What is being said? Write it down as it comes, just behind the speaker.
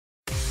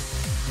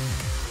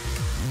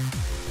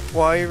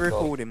Why are you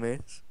recording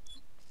this?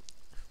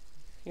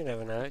 You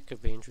never know, it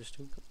could be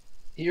interesting.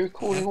 Are you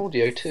recording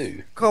audio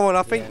too? Come on,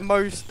 I think Yeah.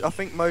 most of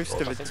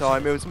the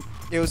time so.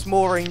 it was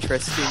more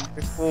interesting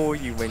before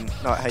you went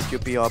like had your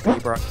BRB,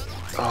 bro.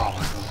 Oh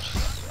my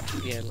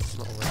Yeah, let's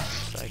not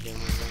reference that again.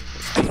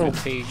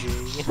 Let's keep it PG.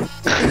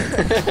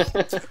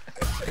 god.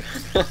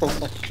 Oh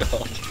my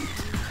god.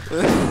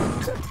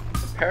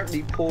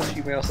 Apparently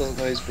Porty Mouse doesn't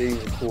know it's being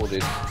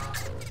recorded.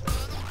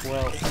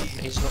 Well,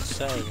 he's not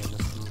saying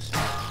anything, so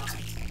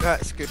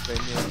That's a good thing,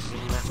 it yeah.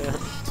 doesn't matter.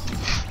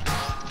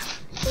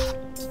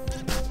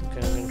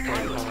 Okay, I'm gonna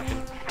play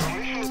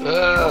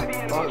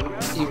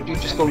Harkin.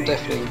 You've just gone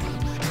deafening.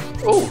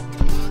 Oh!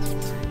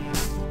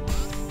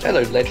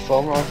 Hello, Lead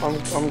Farmer.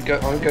 I'm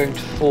going to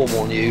form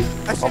on you.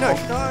 Actually, no,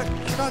 should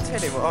I tell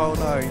him? Oh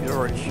no, he's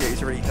already shit.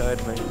 He's already heard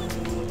me.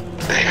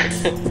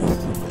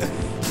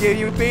 Yeah,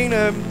 you've been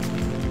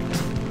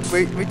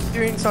we're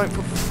doing something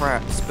for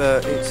fraps,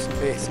 but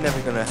it's never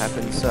gonna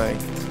happen. So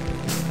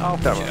I'll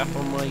put it up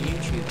on my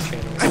YouTube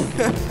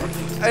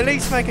channel. at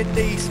least make a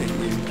decent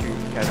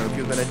YouTube channel if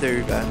you're gonna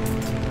do that.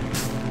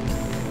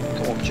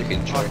 Come on,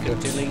 chicken I choker. can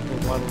delete the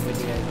one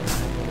video.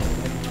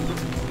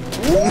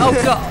 Oh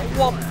god,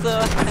 what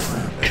the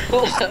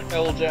What the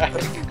hell, Jack?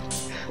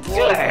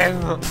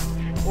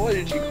 Why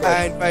did you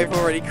crash? And they've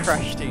already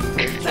crashed into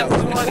each That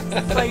was other.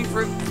 my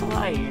favourite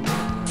plane.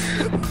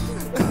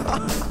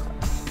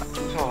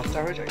 Oh,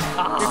 damn it, Jack.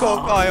 You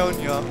got a guy on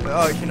you.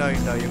 Oh, you know,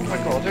 no, you're Oh my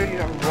god, I don't even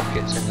have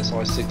rockets on this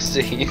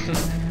I-16.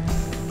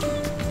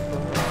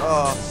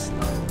 Oh,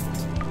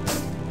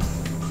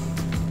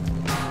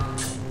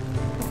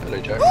 Hello,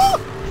 Jack.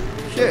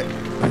 shit.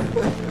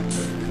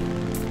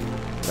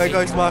 There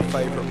goes my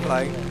favourite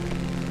plane.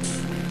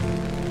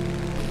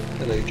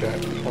 Hello, Jack.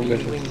 I'm going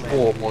to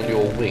form on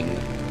your wing.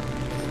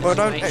 Well,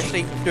 don't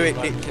actually do it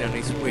literally on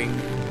his wing.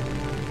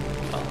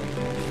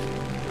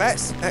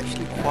 That's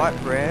actually quite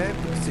rare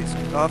because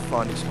I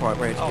find it's quite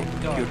rare to Oh,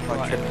 get God, killed by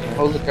right, triple. okay.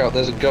 Oh, look out,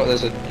 there's a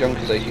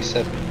Junkers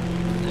 87.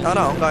 Oh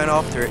no, I'm going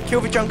after it.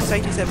 Kill the Junkers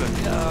 87.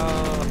 Oh.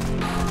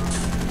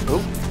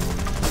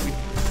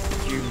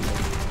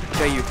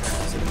 You.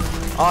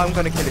 I'm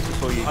gonna kill it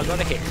before you. I got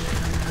a hit.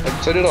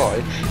 So did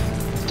I.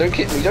 Don't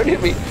hit me, don't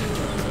hit me!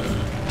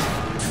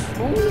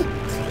 Ooh.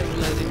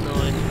 Loaded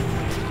 9.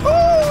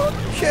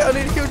 Oh shit! I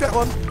nearly killed that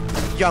one.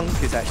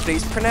 Yonkers actually.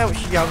 It's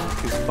pronounced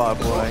Yonkers by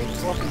the way.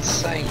 It's like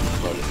insane,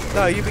 brother.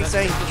 No, you've been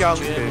saying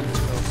Junkers.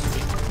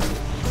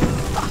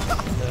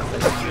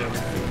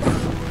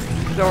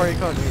 Sorry, I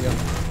can't hear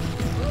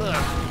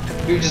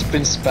you. We've just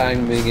been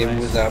spamming him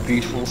with our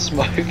beautiful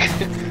smoke.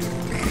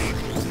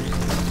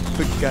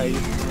 Good game.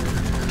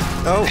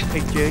 Oh,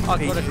 PG. I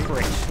got a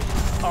crit.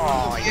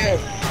 Oh, yeah!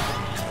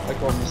 I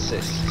got an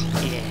assist.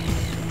 Yeah.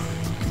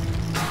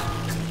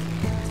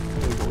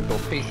 We've got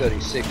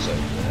P36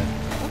 over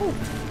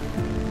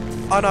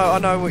there. I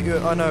know what you.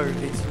 I know.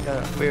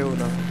 It's we all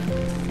know.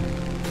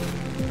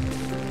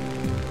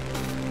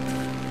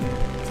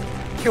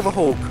 Kill the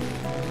hawk.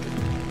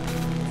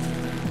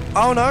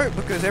 Oh no,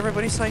 because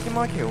everybody's taking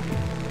my kill.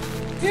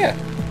 Yeah,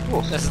 of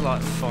course. That's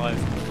like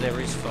 5. There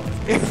is 5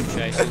 people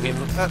chasing him.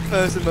 That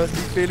person must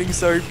be feeling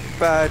so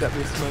bad at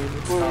this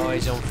moment. Oh,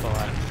 he's on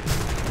fire.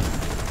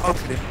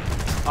 Okay.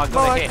 I got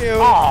My a hit. kill.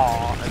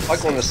 Oh, I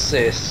got an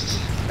assist.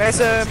 There's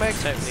a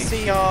Totally.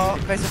 CR.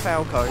 There's a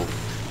Falco.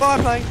 Fire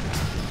plane.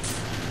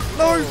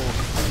 No.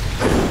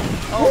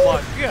 Oh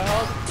my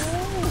god.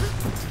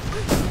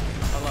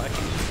 I like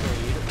hit the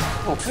tree.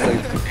 Oh, hello,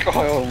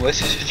 guy on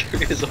this is a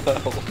tree as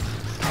well.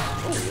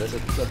 Oh, there's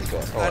another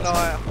guy. Oh, And that's- I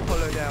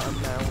hollowed out him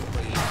now.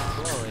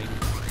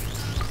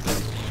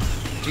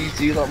 Flying.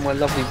 do you like my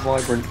lovely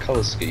vibrant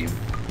colour scheme?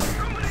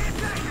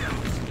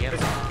 Yep.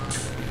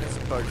 That's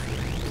both.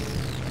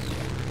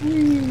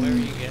 Where are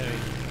you going?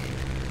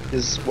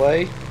 This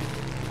way?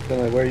 Don't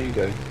know, where are you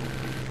going?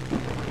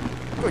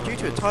 God, you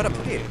two are tied up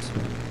to hips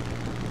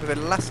with an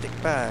elastic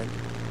band.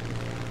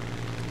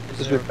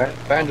 This is with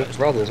Band of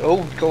Brothers.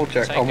 Oh, God,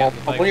 Jack, Take I'm out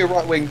on, the I'm on your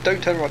right wing.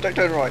 Don't turn right, don't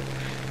turn right.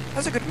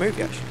 That's a good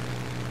movie actually.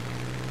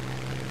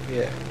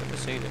 Yeah, Never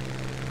seen it.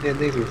 yeah,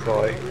 neither have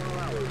I.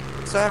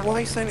 So why are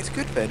you saying it's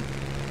good then?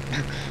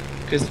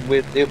 Because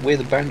we're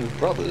the Band of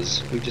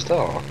Brothers. We just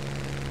are.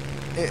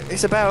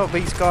 It's about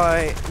these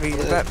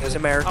these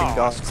American Oh,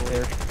 guys. that's cool.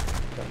 Here.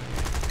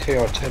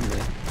 KR10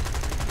 there.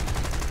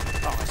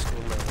 Oh, it's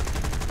cool.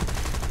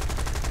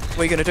 What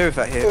are you gonna do with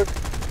that here?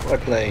 My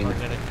plane. I'm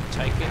gonna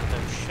take it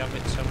and shove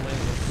it somewhere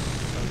with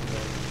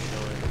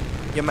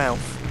something. Your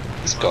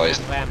mouth. This guy is.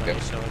 Ammo,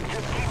 so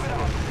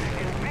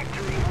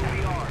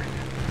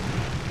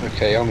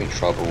Okay, I'm in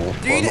trouble.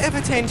 Do you ever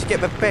tend to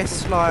get the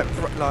best like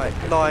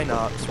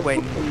lineups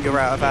when you're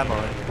out of ammo?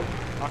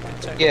 I can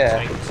take Yeah.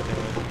 the tanks to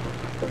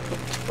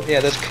it. Yeah,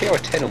 there's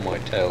KR10 on my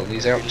tail, and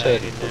he's out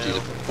turning because he's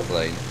a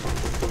plane.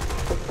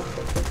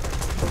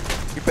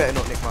 You better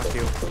not nick my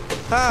kill.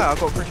 Ah, I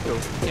got a critical.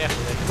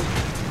 Careful.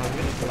 I'm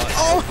gonna like.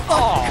 Oh my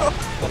god!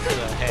 What the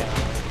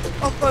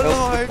hell? I'm Help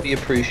alive! would be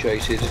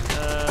appreciated.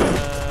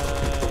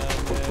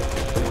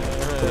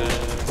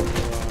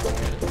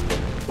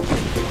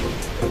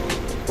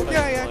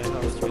 Yeah, yeah.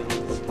 That was really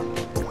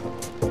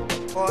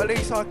at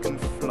least I can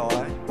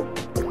fly.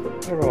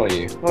 Where are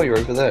you? Oh, you're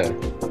over there.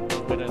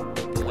 I'm gonna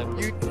blend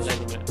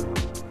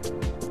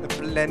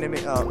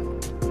Blenheiming up.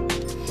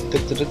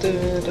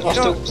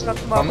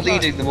 I'm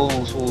leading them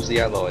all towards the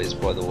allies,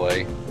 by the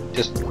way.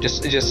 Just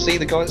see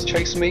the guy that's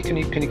chasing me. Can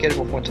you get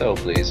him off my tail,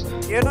 please?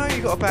 You know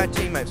you got a bad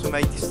teammate, so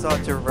maybe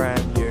decide to ram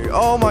you.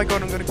 Oh my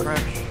god, I'm gonna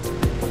crash.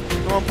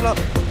 Come on, pull up.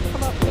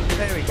 Come up.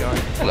 There we go.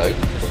 Hello.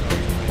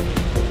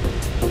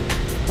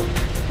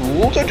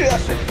 Ooh, don't do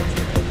that.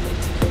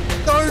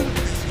 Don't.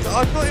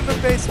 I'm not in the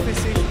best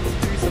position to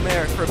do some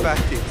air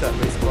acrobatics at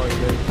this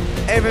moment.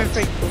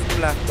 Everything's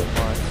black and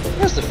white.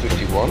 Where's the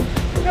 51?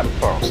 That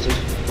bastard.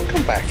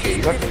 Come back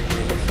here.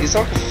 He's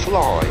like a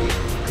fly.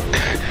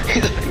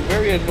 He's like a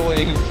very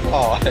annoying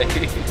fly.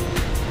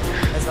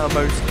 That's how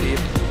most did.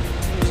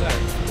 Who's that?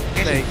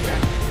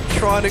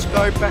 Trying to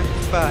go back to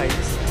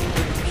base.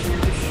 You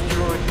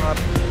destroyed my...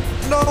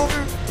 No!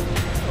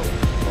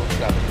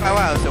 Oh,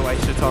 that was a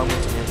waste of time,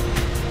 wasn't it?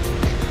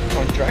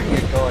 I'm dragging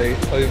a guy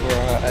over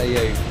our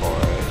AA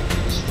fire.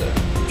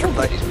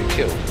 He's been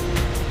killed.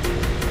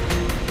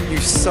 You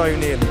so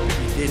nearly, but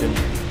you didn't.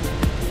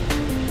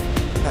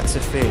 That's a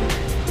thing.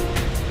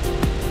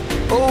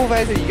 Oh,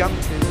 there's a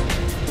youngsters.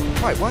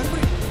 Right, why am I...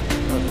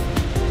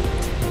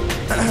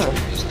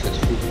 Just gets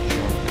full of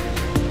junk.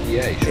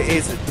 Yeah, It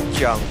is a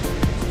junk.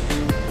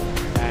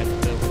 And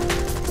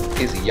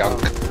He's a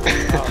yunk. I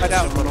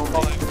don't want to...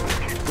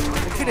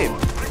 Look at him.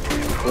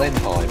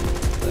 Blenheim.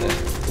 There.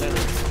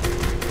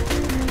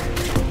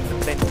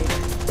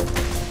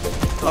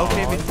 Oh,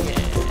 damn it.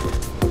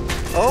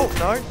 Oh,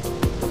 no.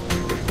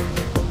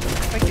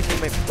 Thank you for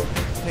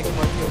taking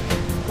my kill,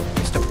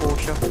 Mr.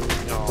 Porsche.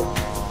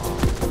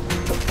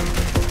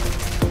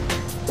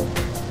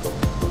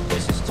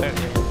 this is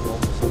totally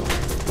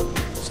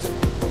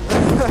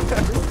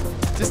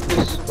Just...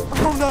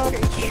 Oh no, I'm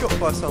getting shot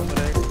by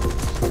somebody.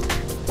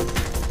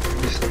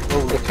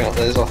 Oh, look out, I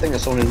think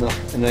there's someone in an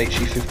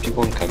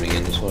HE51 coming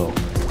in as well.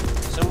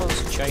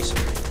 Someone's chasing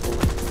me.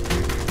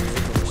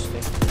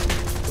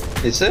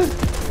 Is there?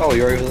 Oh,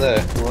 you're over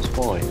there. Well, that's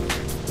fine.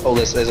 Oh,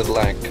 there's a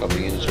lag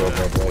coming in as well,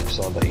 by the way,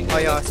 so I'll let you know. Oh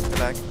yeah, it's a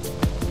lag.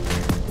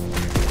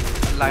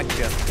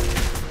 Lagger.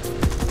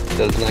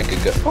 The lag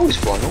could go. Oh, he's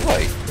flying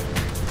away.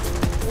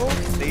 Well,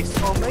 he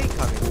saw me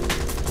coming.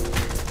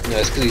 No,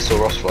 it's because he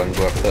saw us flying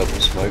by purple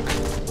smoke.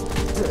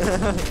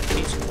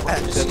 He's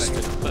quite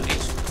resistant, but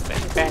he's a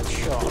very bad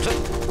shot.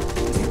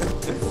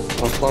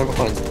 I'm flying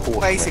behind the Porsche.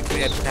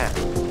 Basically a gnat.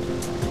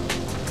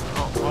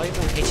 I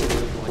even hit him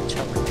with my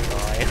turret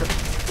guy.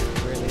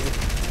 Really?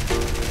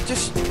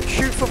 Just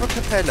shoot for the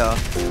propeller.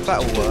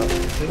 That'll work.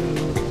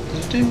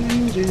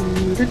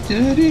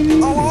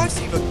 Oh, I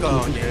see the guy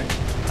on you.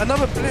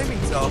 Another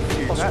Blenheiming's after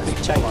you. Possibly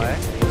That's take why. it.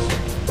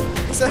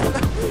 Is that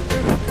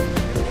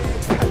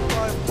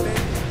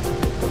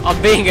I'm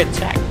being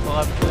attacked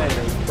by a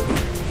Blenheiming.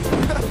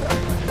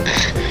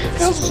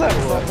 How does that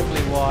work?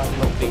 Probably why I'm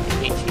not being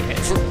hit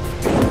yet.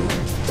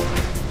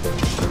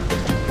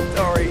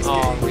 Sorry, he's Oh,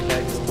 getting...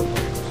 reloading.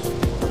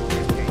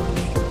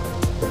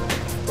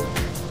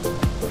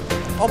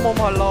 I'm on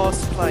my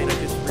last plane, I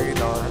just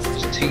realised.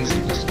 Just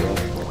teasing this guy.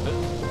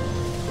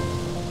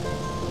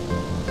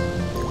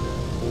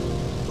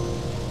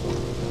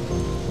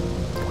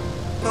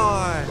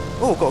 No!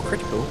 Oh, got a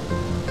critical.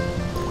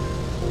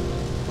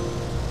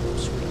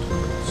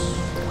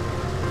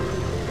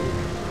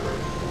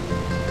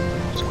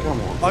 Come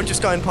on. I'm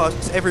just going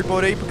past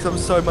everybody because I'm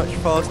so much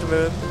faster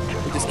than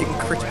them. We're just getting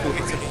critical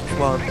hits on each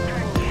one.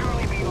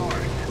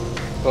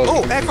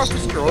 Oh, aircraft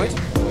destroyed.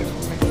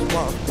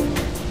 One.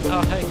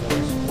 Oh, hey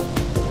guys.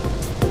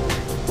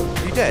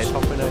 You dead? Just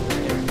hopping over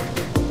here.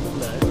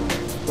 No.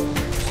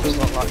 There's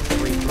not like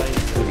 3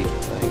 planes there.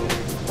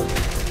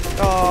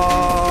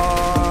 Oh,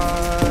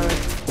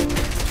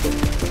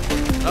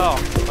 Oh,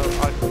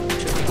 I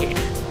took a hit.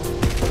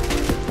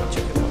 I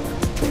took it away.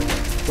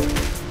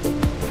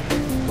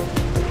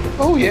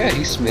 Oh yeah,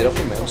 he smeared up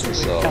a mouse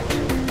missile.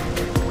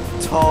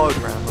 Tard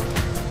rammer.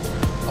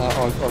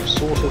 I've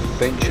sort of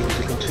ventured a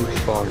little too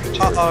far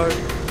into Uh territory.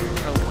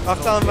 oh.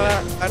 I've done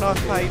that and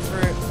I've paid for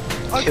it.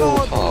 I Killed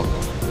can't. Hub.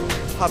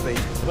 Hubby.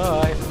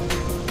 Bye.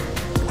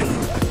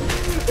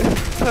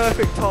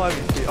 Perfect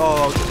timing.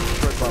 Oh, I'll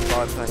just destroy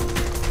my biplane.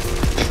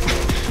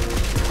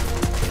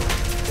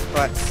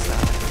 Right.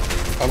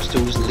 I'm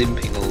still just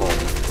limping along.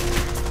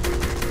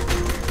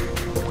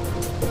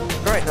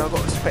 Great, now I've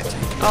got a spectator.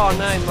 Oh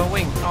no, my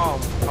wing. Oh,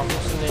 I've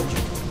lost an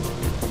engine.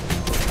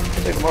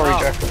 Don't worry, Oh.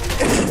 Jack.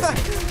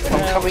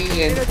 I'm coming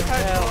in.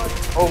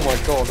 Oh my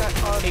god.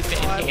 Keep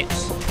getting hits.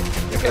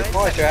 Okay,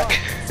 bye, Jack.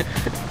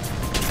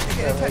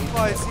 Get attacked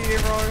by a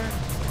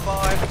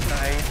 0-5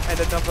 plane and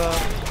another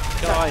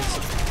Guys.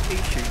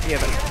 issue. Yeah,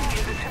 but I'm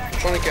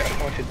trying to get a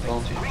height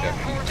advantage, Jack.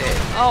 Are you dead?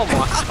 Oh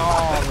my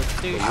god, the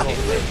dude hit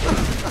me.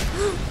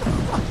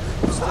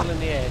 Still in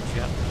the air,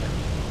 Jack.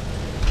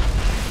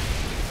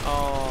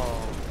 Oh.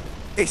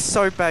 it's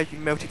so bad you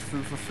melted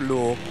through the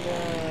floor.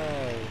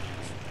 No.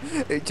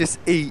 It just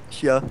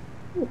eats you.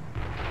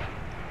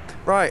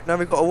 Right, now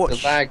we've got to The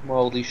watch. lag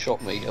mildly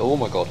shot me. Oh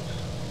my god.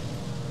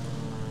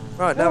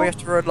 Right, now we have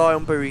to rely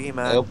on Booty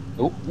Man. Help.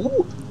 Ooh,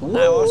 ooh,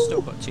 No, I've ooh.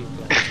 still got 2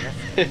 planes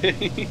left.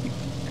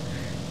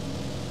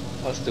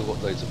 I've still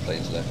got loads of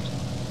planes left.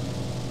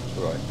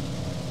 Right.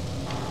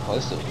 Oh,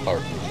 this little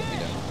pirate will let me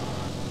down.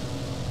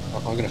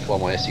 I'm going to fly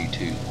my SU-2.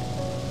 I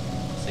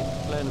think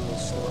Blenheiming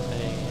was still a...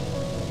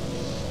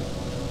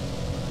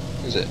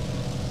 Is it?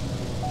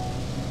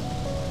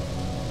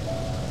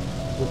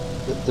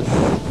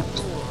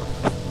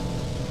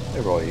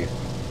 Where are you?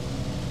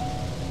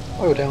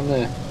 Oh, you're down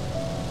there.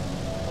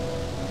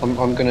 I'm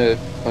gonna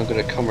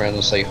come around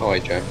and say hi,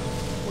 Jack.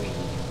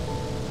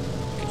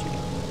 Could you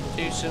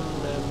do some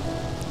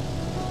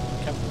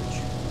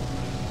coverage?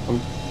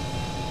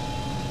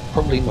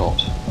 Probably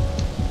not.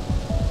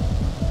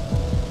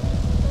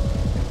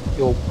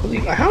 You're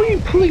pulling. How are you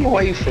pulling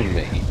away from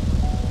me?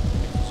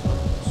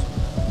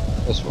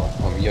 That's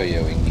right. I'm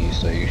yo-yoing you,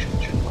 so you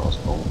shouldn't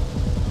ask long.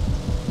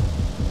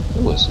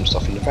 Oh, there's some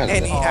stuff in the van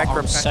Any there. I'm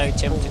acrobatic so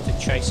tempted to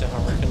chase a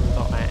hurricane,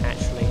 but I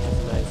actually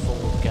have no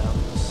forward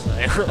guns, so...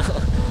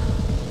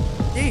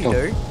 Yeah, you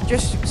do.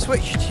 Just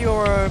switch to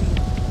your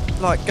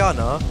like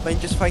gunner, then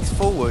just face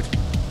forward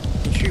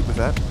and shoot with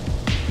that.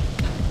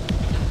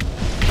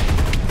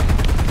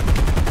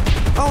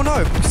 Oh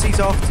no, because he's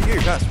after you.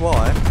 That's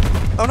why.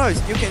 Oh no,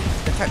 you're getting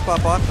attacked by a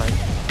biplane.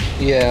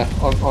 Yeah,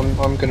 I'm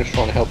gonna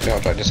try and help you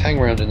out, Jack. Just hang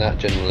around in that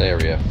general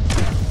area.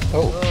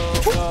 Oh.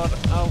 Oh god,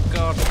 oh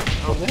god.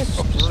 Oh, there,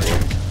 screwed.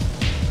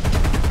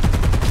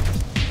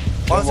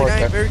 Once Don't worry,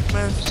 again, Jack. very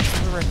command to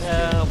the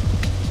rescue.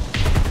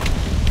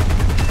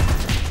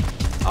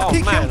 Oh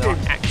He man, killed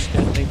him. I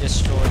accidentally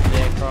destroyed the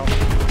aircraft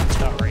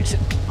turret.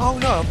 Oh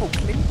no, I thought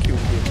Clint killed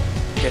him.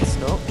 Guess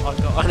not. I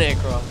got an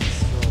aircraft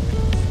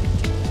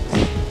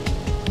destroyed.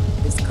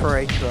 It's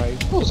cray cray.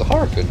 Oh, there's a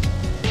hurricane.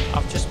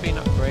 I've just been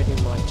upgrading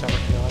my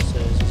turret guy, so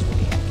it's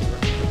really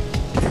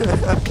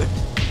accurate.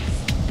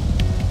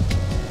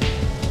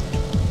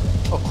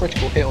 Oh,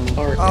 critical hit on the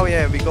hurricane. Oh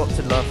yeah, we got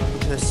to love them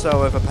because they're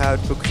so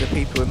overpowered because the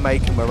people who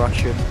make them are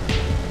Russian.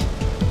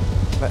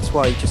 That's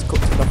why you just got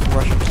to love the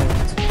Russian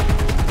tanks.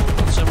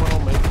 Got someone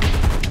on me.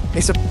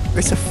 It's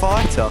a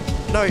fighter.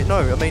 No,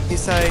 I mean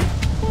it's a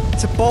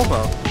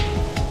bomber.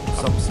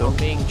 Some I'm sort.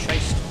 being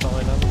chased by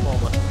another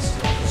bomber. It's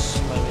like the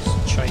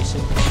slowest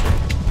chasing.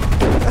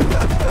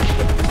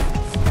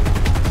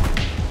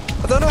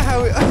 I don't know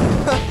how it.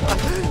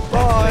 Hopefully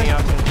Bye. I can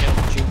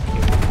out-juke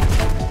you.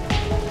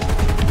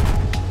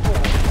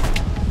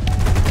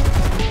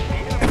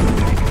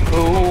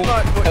 Oh,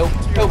 Right, what help,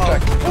 did you- help,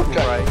 Jack, oh, help,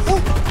 Jack, right.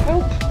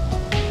 help.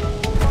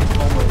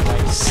 Bomber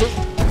race.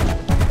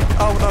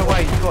 Oh no,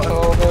 wait, you got a Oh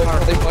no, I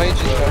think my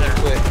engine's about to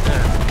quit.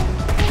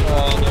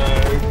 Oh no.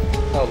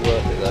 That was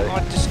worth it though. I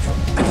destroyed.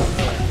 What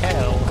the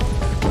hell?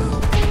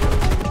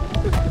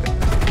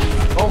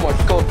 Oh my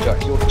god, Jack,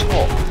 you're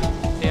top.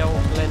 The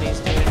old Lenny's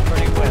doing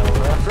pretty well,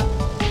 huh?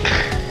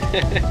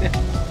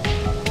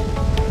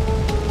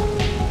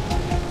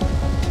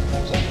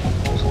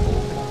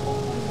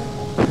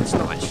 It's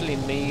not actually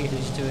me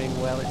who's doing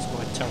well, it's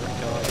my turret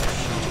guy who's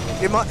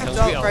shooting. You might have Because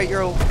to we upgrade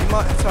are- you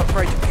might have to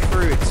upgrade your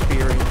crew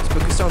experience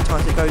because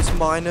sometimes it goes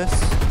minus.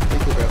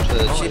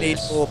 You need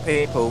more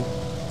people.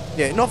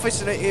 Yeah, and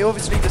obviously it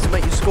obviously doesn't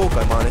make your score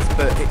go minus,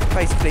 but it,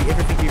 basically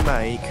everything you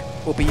make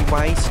will be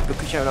waste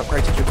because you haven't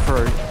upgraded your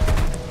crew.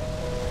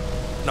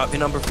 Like the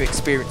number of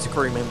experienced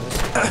crew members.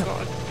 I've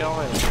got a guy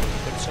on me.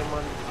 Could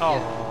someone... Oh,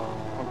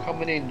 I'm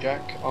coming in,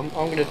 Jack. I'm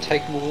gonna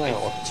take them all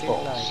out. Too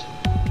Box.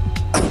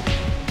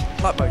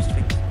 Like most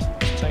things.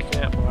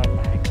 taken out by a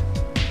lag.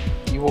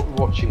 You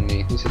watching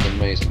me? This is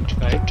amazing.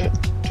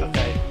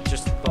 Okay,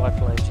 just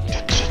biplanes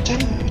again.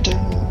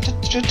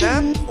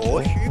 Damn,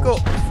 Porsche, you got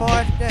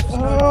 5 deaths.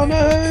 Oh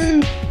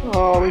no!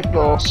 Oh, we've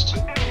lost.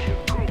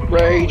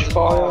 Rage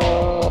fire.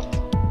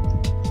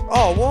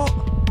 Oh, what?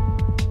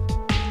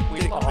 We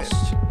Did it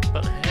lost,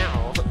 but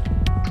how?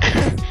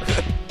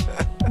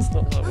 It's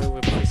not like we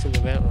were pissing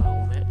about the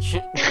whole match.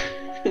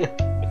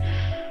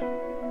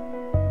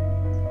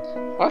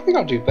 I think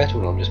I'll do better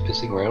when I'm just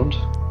pissing around.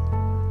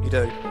 You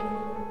do.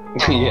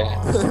 Yeah.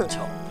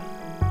 Top.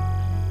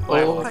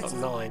 Well, Oh, I got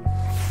 9.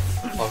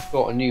 I've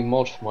got a new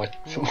mod for my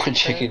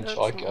chicken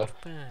chiker.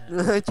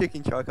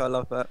 Chicken choke, I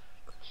love that.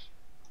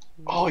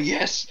 Oh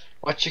yes!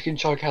 My chicken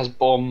chiker has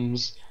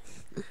bombs.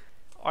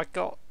 I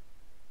got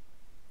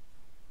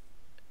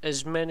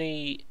as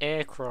many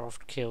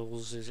aircraft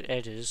kills as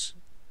Edda's,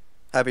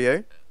 Have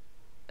you?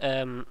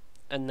 and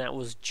that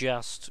was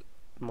just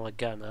my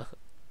gunner.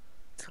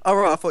 Oh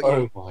right, I thought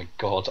Oh you. my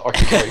god, I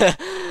can carry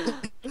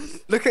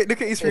Look at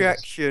his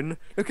reaction.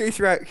 Look at his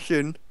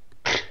reaction.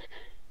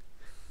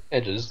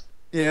 Edders.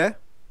 Yeah.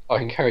 I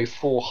can carry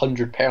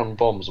 400-pound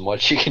bombs on my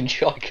chicken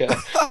chiker.